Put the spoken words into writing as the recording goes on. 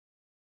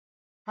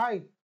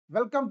Hi,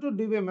 welcome to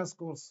DBMS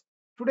course.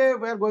 Today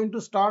we are going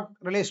to start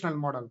relational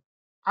model.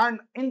 And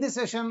in this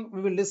session,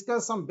 we will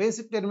discuss some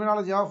basic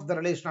terminology of the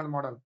relational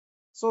model.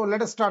 So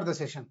let us start the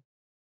session.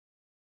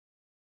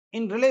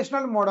 In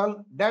relational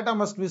model, data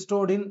must be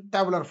stored in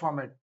tabular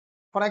format.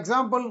 For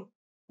example,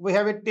 we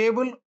have a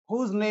table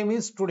whose name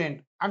is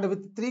student and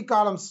with three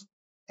columns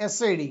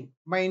SID.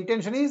 My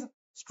intention is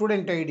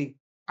student ID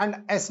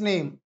and S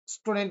name,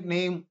 student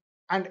name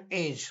and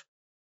age.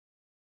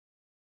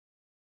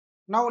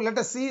 Now let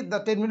us see the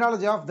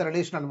terminology of the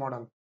relational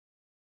model.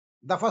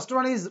 The first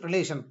one is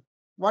relation.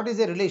 What is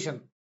a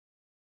relation?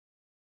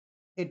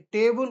 A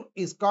table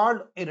is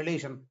called a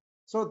relation.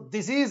 So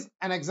this is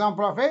an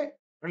example of a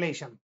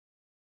relation.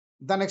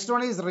 The next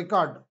one is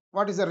record.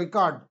 What is a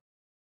record?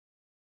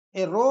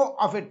 A row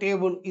of a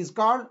table is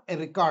called a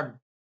record.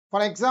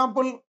 For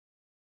example,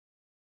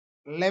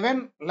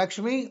 11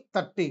 Lakshmi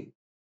 30.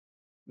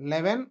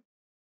 11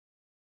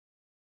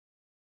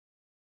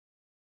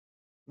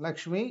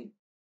 Lakshmi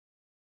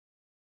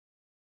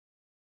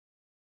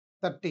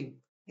 30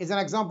 is an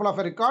example of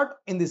a record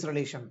in this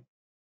relation.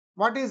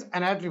 What is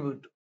an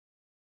attribute?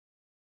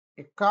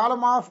 A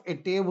column of a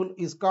table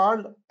is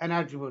called an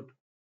attribute.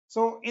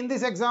 So in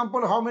this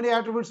example, how many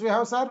attributes we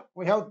have, sir?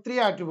 We have three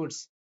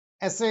attributes: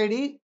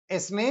 SID,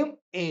 SName,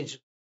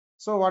 age.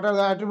 So what are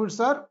the attributes,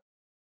 sir?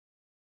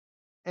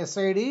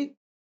 SID,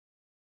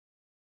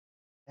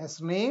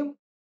 SName,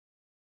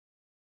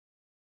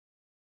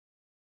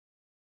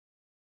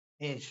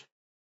 age.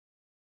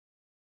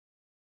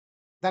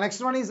 The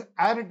next one is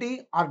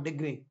arity or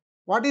degree.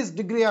 What is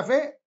degree of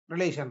a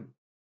relation?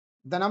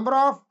 The number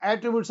of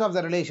attributes of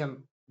the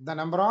relation. The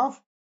number of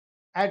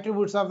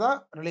attributes of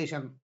the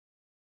relation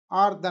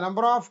or the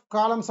number of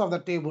columns of the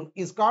table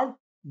is called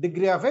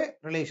degree of a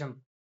relation.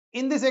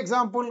 In this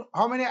example,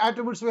 how many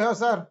attributes we have,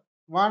 sir?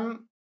 1,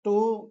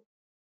 2,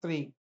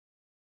 3.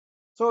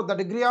 So the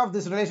degree of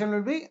this relation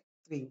will be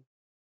 3.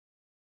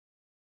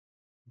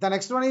 The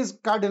next one is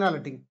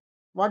cardinality.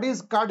 What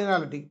is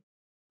cardinality?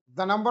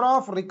 The number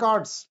of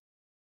records.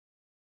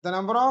 The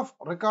number of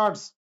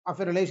records of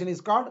a relation is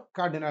called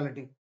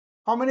cardinality.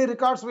 How many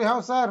records we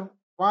have, sir?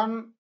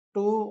 1,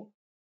 2,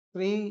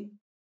 3,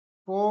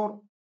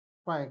 4,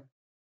 5.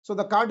 So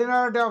the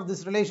cardinality of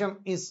this relation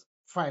is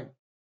 5.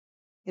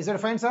 Is that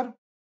fine, sir?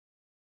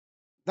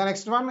 The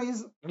next one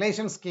is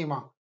relation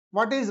schema.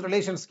 What is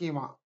relation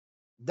schema?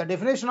 The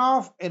definition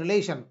of a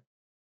relation.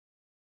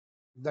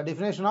 The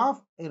definition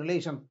of a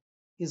relation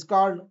is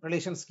called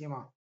relation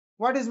schema.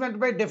 What is meant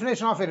by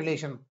definition of a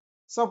relation?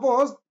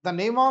 Suppose the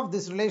name of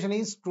this relation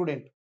is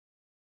student.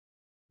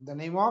 The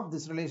name of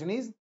this relation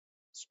is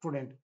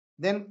student.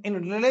 Then in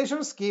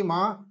relation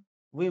schema,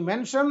 we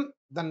mention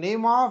the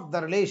name of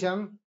the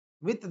relation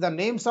with the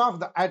names of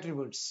the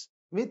attributes.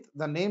 With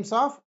the names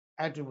of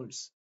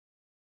attributes.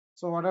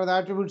 So what are the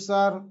attributes,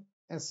 are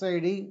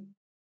SID,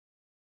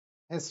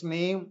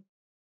 SName,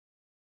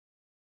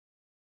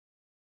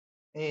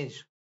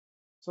 age.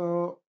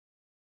 So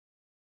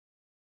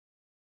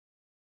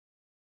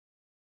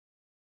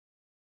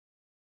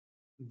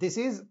this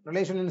is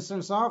relation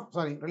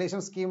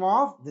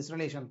schema of this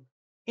relation.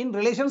 In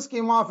relation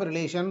schema of a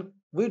relation,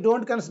 we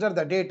don't consider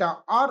the data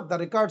or the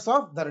records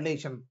of the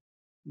relation.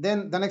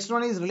 Then the next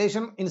one is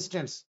relation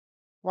instance.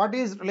 What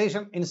is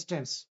relation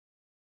instance?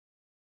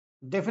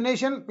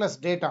 Definition plus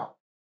data.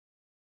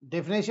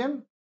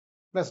 Definition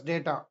plus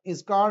data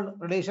is called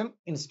relation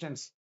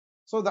instance.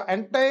 So the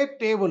entire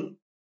table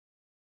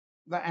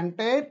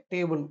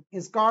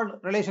is called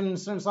relation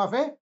instance of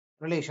a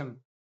relation.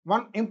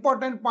 One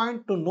important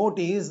point to note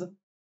is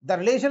the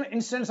relation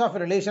instance of a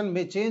relation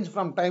may change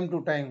from time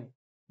to time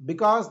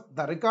because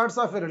the records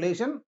of a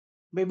relation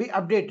may be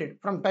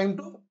updated from time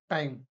to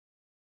time.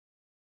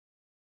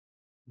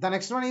 The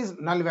next one is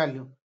null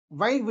value.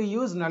 Why we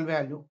use null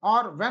value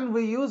or when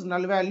we use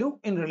null value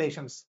in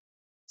relations?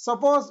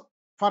 Suppose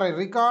for a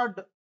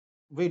record,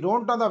 we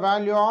don't know the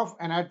value of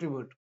an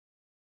attribute.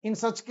 In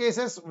such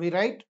cases, we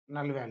write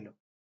null value.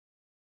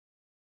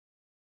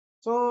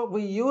 So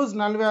we use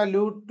null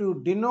value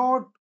to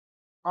denote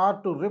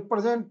or to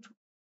represent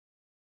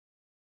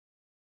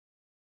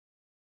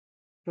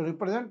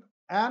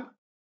an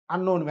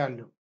unknown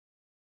value.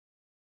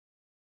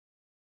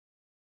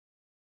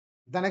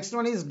 The next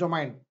one is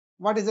domain.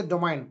 What is a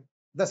domain?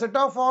 The set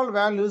of all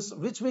values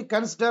which we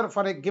consider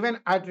for a given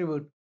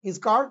attribute is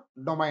called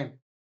domain.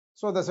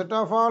 So the set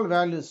of all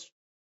values,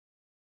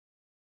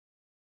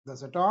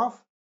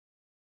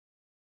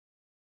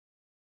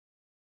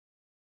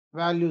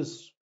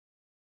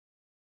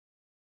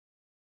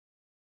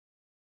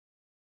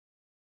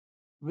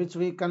 which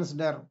we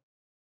consider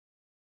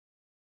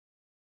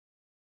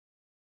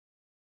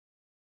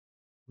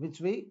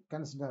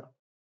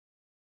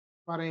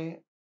for a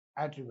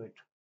attribute.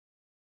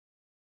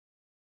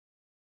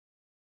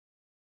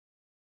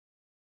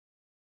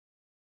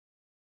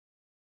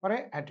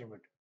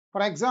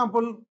 For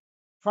example,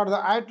 for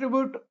the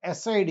attribute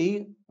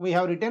SID, we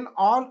have written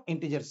all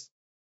integers.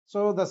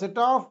 So the set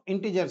of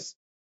integers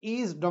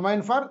is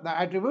domain for the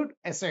attribute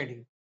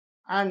SID.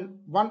 And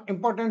one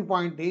important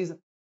point is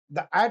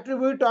the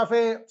attribute of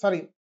a,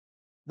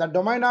 the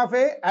domain of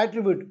a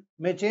attribute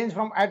may change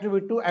from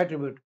attribute to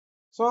attribute.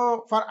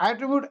 So for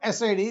attribute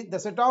SID, the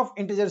set of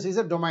integers is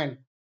a domain.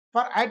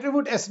 For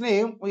attribute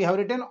SName, we have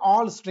written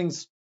all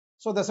strings.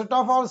 So the set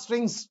of all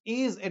strings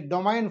is a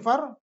domain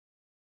for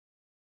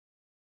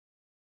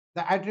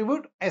the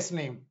attribute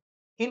SName.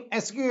 In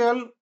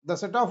SQL, the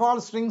set of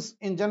all strings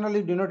is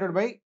generally denoted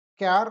by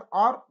char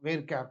or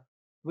varchar.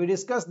 We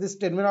discussed this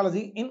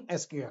terminology in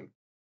SQL.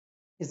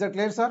 Is that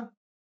clear, sir?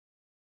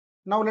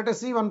 Now let us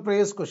see one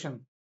previous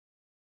question.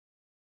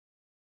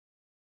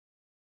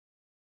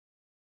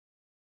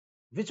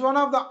 Which one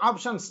of the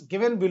options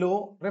given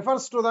below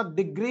refers to the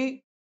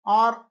degree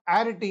or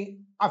arity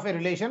of a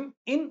relation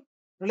in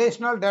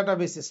relational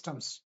database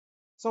systems?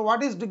 So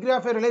what is degree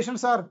of a relation,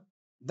 sir?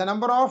 The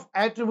number of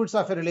attributes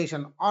of a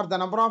relation or the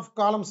number of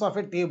columns of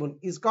a table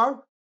is called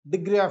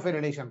degree of a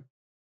relation.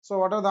 So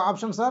what are the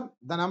options, sir?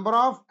 The number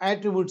of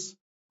attributes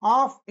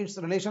of its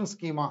relation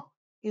schema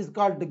is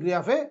called degree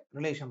of a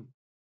relation.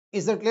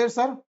 Is that clear,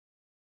 sir?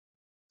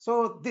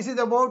 So this is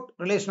about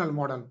relational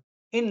model.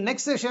 In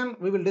next session,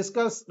 we will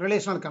discuss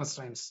relational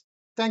constraints.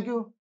 Thank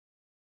you.